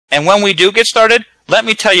And when we do get started, let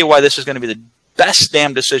me tell you why this is going to be the best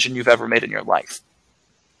damn decision you've ever made in your life.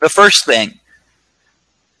 The first thing,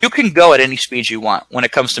 you can go at any speed you want when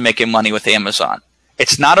it comes to making money with Amazon.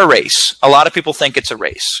 It's not a race. A lot of people think it's a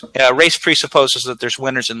race. A race presupposes that there's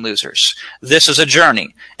winners and losers. This is a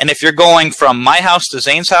journey. And if you're going from my house to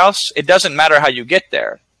Zane's house, it doesn't matter how you get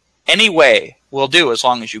there. Any way will do as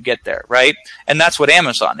long as you get there, right? And that's what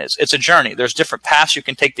Amazon is. It's a journey. There's different paths you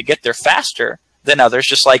can take to get there faster than others.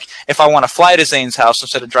 Just like if I want to fly to Zane's house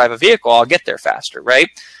instead of drive a vehicle, I'll get there faster, right?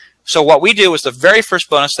 So what we do is the very first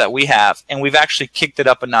bonus that we have, and we've actually kicked it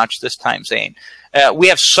up a notch this time, Zane. We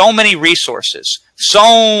have so many resources,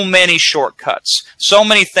 so many shortcuts, so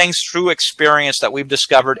many things through experience that we've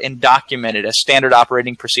discovered and documented as standard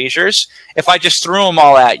operating procedures. If I just threw them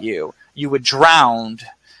all at you, you would drown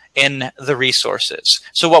in the resources.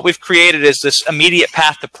 So what we've created is this immediate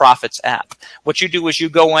path to profits app. What you do is you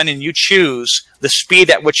go in and you choose the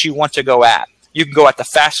speed at which you want to go at. You can go at the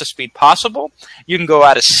fastest speed possible. You can go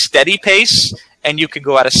at a steady pace, and you can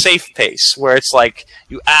go at a safe pace where it's like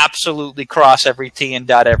you absolutely cross every T and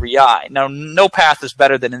dot every I. Now, no path is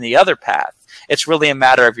better than any other path. It's really a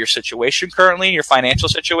matter of your situation currently, your financial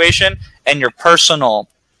situation, and your personal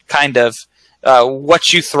kind of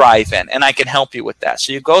what you thrive in, and I can help you with that.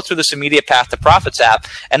 So you go through this immediate path to profits app,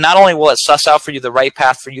 and not only will it suss out for you the right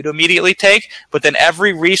path for you to immediately take, but then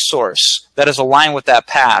every resource that is aligned with that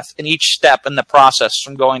path in each step in the process,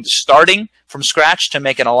 from going to starting from scratch to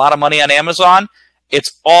making a lot of money on Amazon,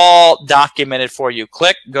 it's all documented for you.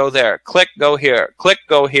 Click, go there. Click, go here. Click,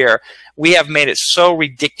 go here. We have made it so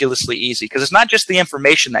ridiculously easy because it's not just the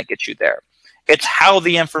information that gets you there. It's how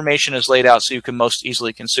the information is laid out so you can most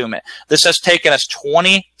easily consume it. This has taken us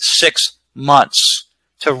 26 months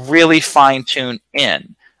to really fine-tune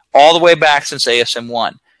in, all the way back since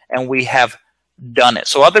ASM1, and we have done it.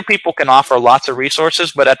 So other people can offer lots of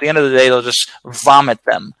resources, but at the end of the day, they'll just vomit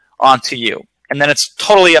them onto you. And then it's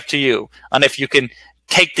totally up to you on if you can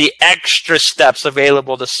take the extra steps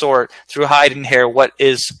available to sort through hide and hair what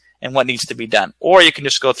is and what needs to be done. Or you can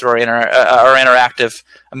just go through our interactive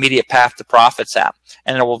immediate path to profits app,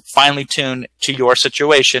 and it will finely tune to your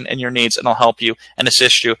situation and your needs, and it'll help you and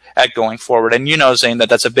assist you at going forward. And you know, Zane, that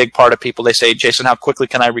that's a big part of people. They say, Jason, how quickly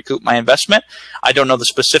can I recoup my investment? I don't know the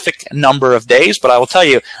specific number of days, but I will tell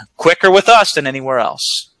you, quicker with us than anywhere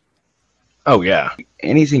else. Oh, yeah.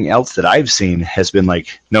 Anything else that I've seen has been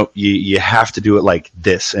like, no, you have to do it like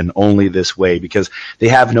this and only this way, because they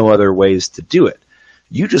have no other ways to do it.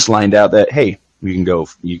 You just lined out that, hey, you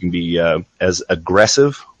can be as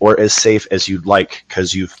aggressive or as safe as you'd like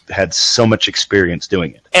because you've had so much experience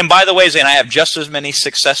doing it. And by the way, Zane, I have just as many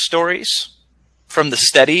success stories from the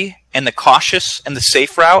steady and the cautious and the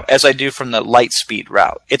safe route as I do from the light speed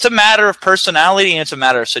route. It's a matter of personality and it's a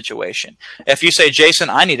matter of situation. If you say, Jason,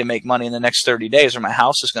 I need to make money in the next 30 days or my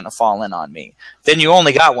house is going to fall in on me, then you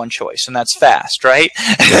only got one choice, and that's fast, right?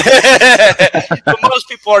 But most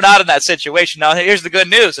people are not in that situation. Now, here's the good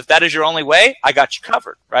news. If that is your only way, I got you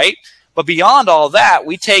covered, right? But beyond all that,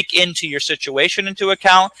 we take into your situation into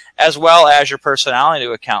account as well as your personality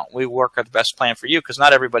into account. We work out the best plan for you because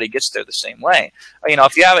not everybody gets there the same way. You know,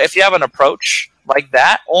 if you have an approach like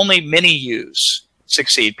that, only mini yous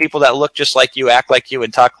succeed. People that look just like you, act like you,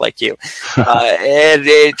 and talk like you.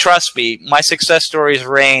 Trust me, my success stories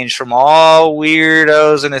range from all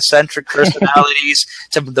weirdos and eccentric personalities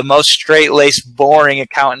to the most straight-laced, boring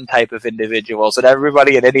accountant type of individuals, and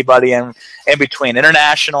everybody and anybody in between.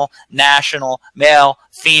 International, national, male,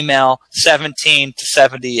 female, 17 to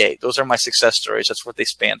 78. Those are my success stories. That's what they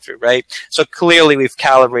span through, right? So clearly we've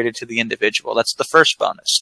calibrated to the individual. That's the first bonus.